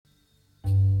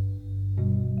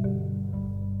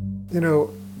You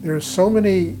know, there's so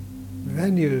many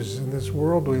venues in this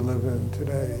world we live in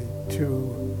today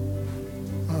to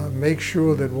make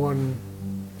sure that one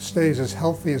stays as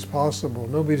healthy as possible.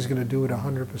 Nobody's going to do it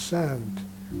 100%.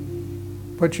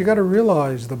 But you got to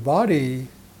realize the body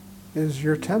is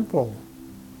your temple.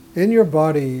 In your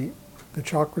body, the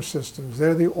chakra systems,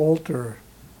 they're the altars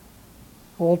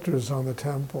on the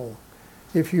temple.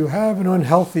 If you have an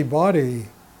unhealthy body,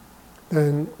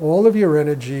 then all of your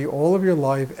energy, all of your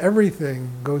life, everything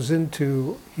goes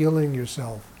into healing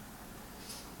yourself.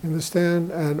 You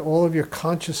understand? And all of your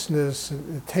consciousness,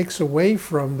 it takes away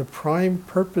from the prime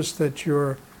purpose that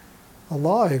you're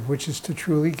alive, which is to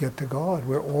truly get to God,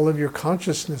 where all of your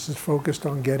consciousness is focused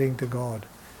on getting to God.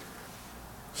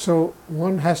 So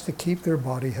one has to keep their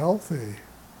body healthy.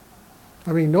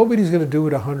 I mean, nobody's going to do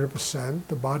it 100%.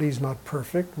 The body's not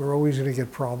perfect. We're always going to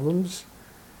get problems.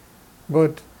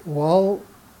 But while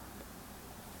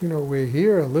we're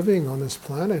here living on this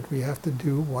planet, we have to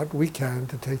do what we can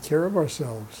to take care of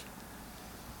ourselves.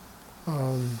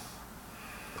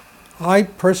 I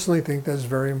personally think that's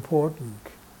very important.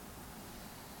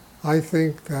 I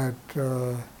think that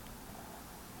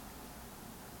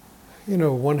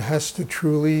one has to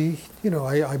truly,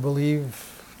 I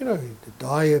believe, the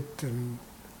diet and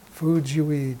foods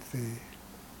you eat,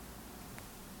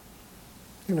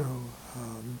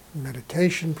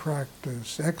 meditation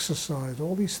practice, exercise,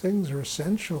 all these things are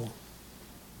essential.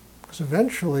 Because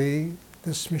eventually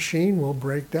this machine will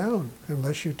break down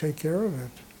unless you take care of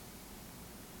it.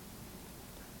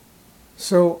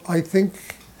 So I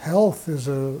think health is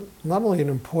not only an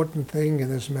important thing in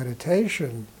this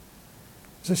meditation.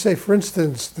 As I say, for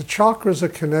instance, the chakras are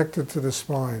connected to the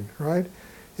spine, right?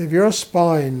 If your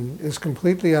spine is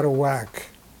completely out of whack,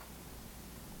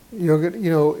 you're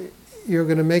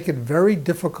going to make it very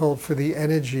difficult for the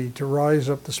energy to rise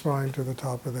up the spine to the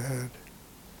top of the head.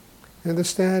 You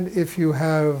understand? If you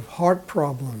have heart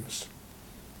problems,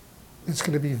 it's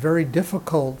going to be very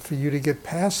difficult for you to get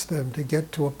past them, to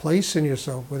get to a place in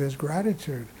yourself where there's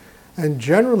gratitude. And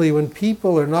generally, when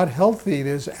people are not healthy,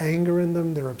 there's anger in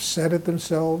them, they're upset at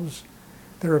themselves,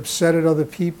 they're upset at other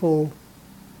people.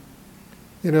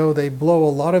 They blow a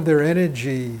lot of their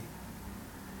energy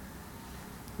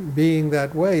being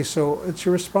that way. So it's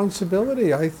your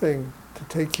responsibility, I think, to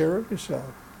take care of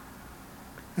yourself.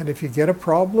 And if you get a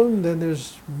problem, then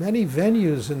there's many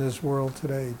venues in this world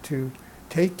today to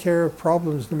take care of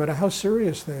problems, no matter how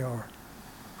serious they are.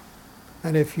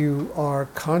 And if you are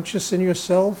conscious in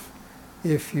yourself,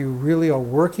 if you really are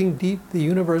working deep, the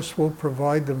universe will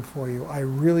provide them for you. I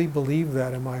really believe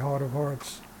that in my heart of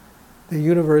hearts. The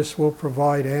universe will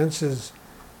provide answers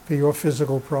for your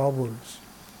physical problems.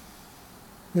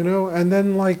 And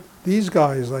then like these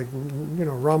guys, like,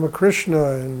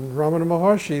 Ramakrishna and Ramana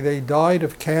Maharshi, they died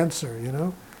of cancer,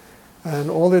 and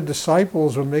all their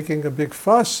disciples were making a big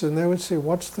fuss, and they would say,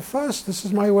 what's the fuss? This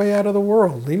is my way out of the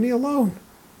world. Leave me alone.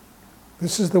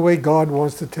 This is the way God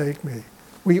wants to take me.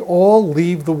 We all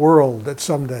leave the world at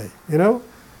some day,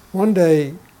 One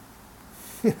day,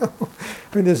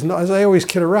 as I always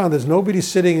kid around, there's nobody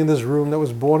sitting in this room that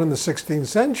was born in the 16th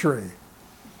century.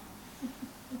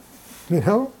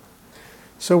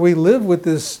 So we live with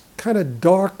this kind of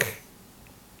dark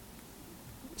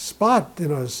spot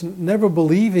in us, never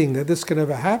believing that this can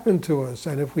ever happen to us.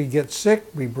 And if we get sick,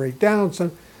 we break down,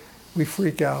 we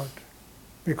freak out.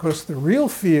 Because the real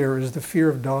fear is the fear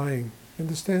of dying.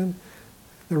 Understand?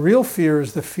 The real fear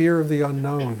is the fear of the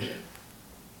unknown.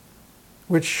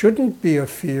 Which shouldn't be a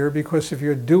fear, because if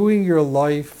you're doing your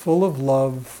life full of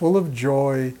love, full of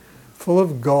joy, full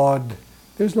of God,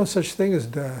 there's no such thing as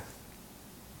death.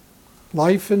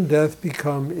 Life and death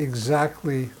become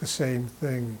exactly the same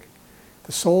thing.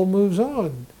 The soul moves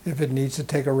on. If it needs to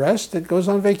take a rest, it goes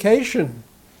on vacation.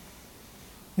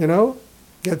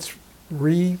 Gets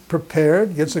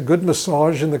re-prepared, gets a good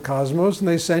massage in the cosmos, and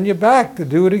they send you back to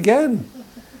do it again.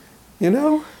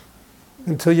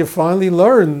 Until you finally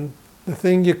learn the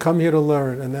thing you come here to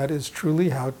learn, and that is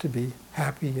truly how to be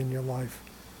happy in your life,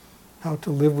 how to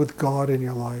live with God in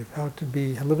your life, how to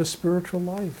live a spiritual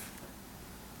life.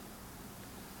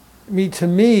 To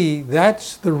me,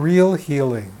 that's the real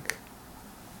healing.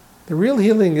 The real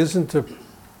healing isn't to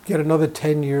get another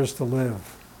 10 years to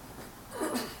live,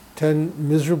 10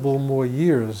 miserable more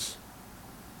years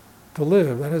to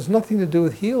live. That has nothing to do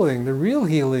with healing. The real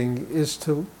healing is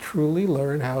to truly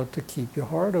learn how to keep your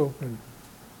heart open,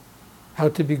 how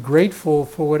to be grateful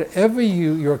for whatever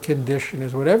your condition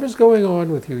is, whatever's going on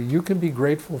with you, you can be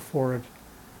grateful for it.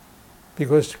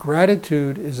 Because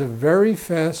gratitude is a very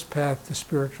fast path to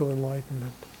spiritual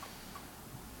enlightenment.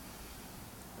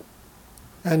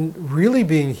 And really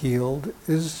being healed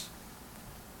is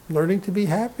learning to be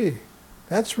happy.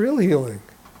 That's real healing.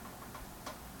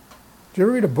 Did you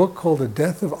ever read a book called The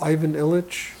Death of Ivan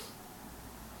Ilyich?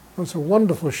 It's a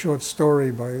wonderful short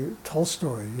story by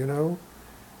Tolstoy, you know?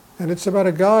 And it's about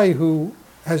a guy who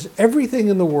has everything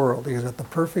in the world. He's got the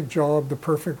perfect job, the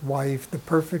perfect wife, the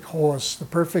perfect horse, the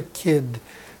perfect kid,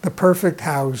 the perfect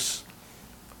house.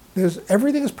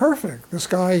 Everything is perfect. This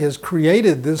guy has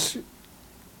created this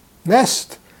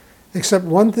nest, except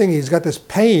one thing, he's got this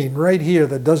pain right here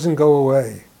that doesn't go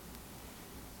away.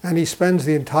 And he spends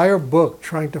the entire book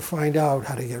trying to find out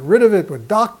how to get rid of it with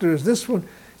doctors, this one,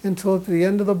 until at the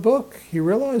end of the book he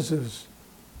realizes,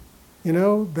 you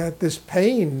know, that this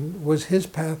pain was his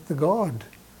path to God,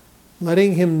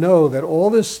 letting him know that all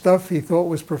this stuff he thought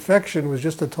was perfection was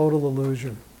just a total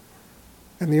illusion.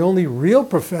 And the only real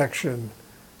perfection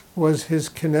was his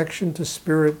connection to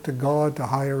spirit, to God, to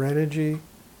higher energy.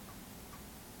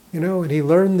 You know, and he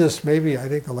learned this maybe, I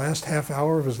think, the last half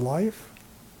hour of his life.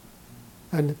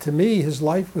 And to me, his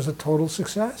life was a total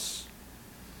success.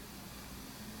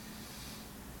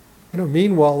 You know,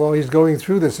 meanwhile, while he's going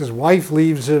through this, his wife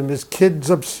leaves him, his kids,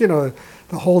 you know,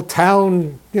 the whole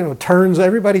town, you know,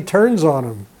 everybody turns on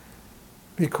him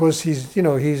because he's, you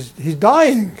know, he's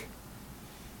dying.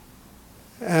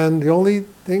 And the only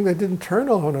thing that didn't turn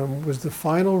on him was the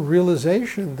final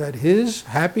realization that his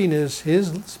happiness,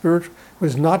 his spiritual,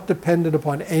 was not dependent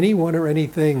upon anyone or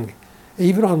anything,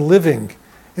 even on living.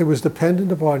 It was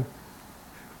dependent upon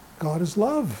God is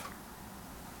love.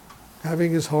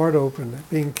 Having his heart open,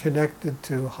 being connected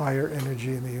to higher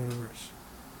energy in the universe.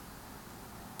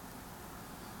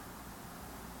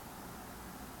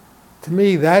 To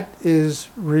me, that is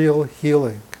real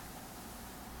healing.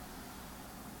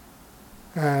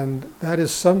 And that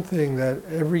is something that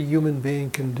every human being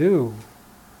can do.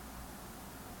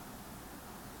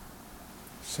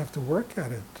 Just have to work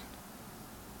at it.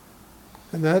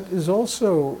 And that is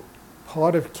also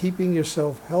part of keeping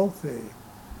yourself healthy.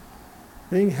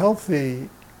 Being healthy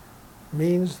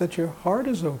means that your heart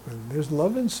is open. There's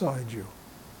love inside you.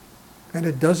 And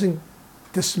it doesn't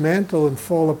dismantle and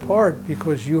fall apart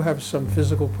because you have some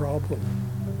physical problem.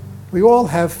 We all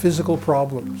have physical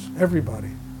problems,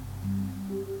 everybody.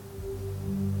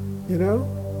 You know?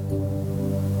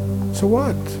 So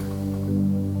what?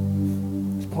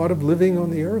 It's part of living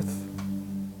on the earth.